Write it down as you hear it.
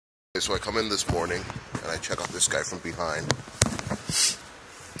So I come in this morning and I check out this guy from behind.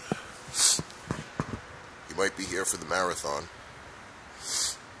 He might be here for the marathon.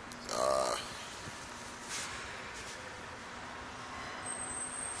 I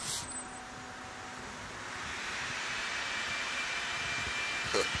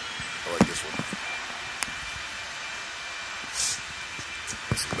like this one.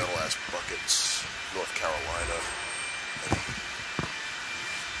 Some metal ass buckets, North Carolina.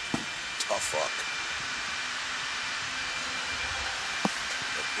 Tough fuck.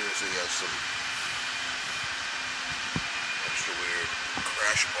 Up here, so he has some extra weird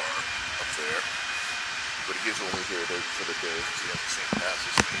crash bar up there. But he is only here for the day because he has the same pass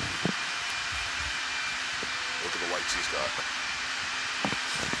as me. Look at the lights he's got.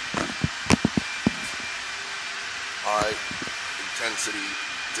 High intensity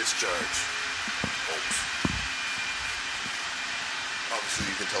discharge bolts. Obviously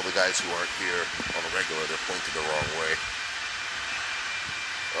you can tell the guys who aren't here on the regular, they're pointed the wrong way.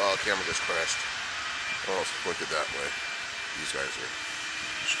 Oh, the camera just crashed. Oh, it's pointed that way. These guys are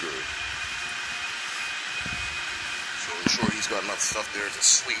screwed. So I'm sure he's got enough stuff there to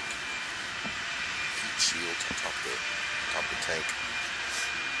sleep. Heat shield on top of the tank.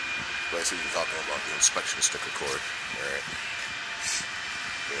 But I see what you're talking about, the inspection sticker cord. Alright.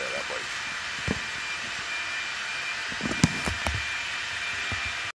 Yeah, that bike.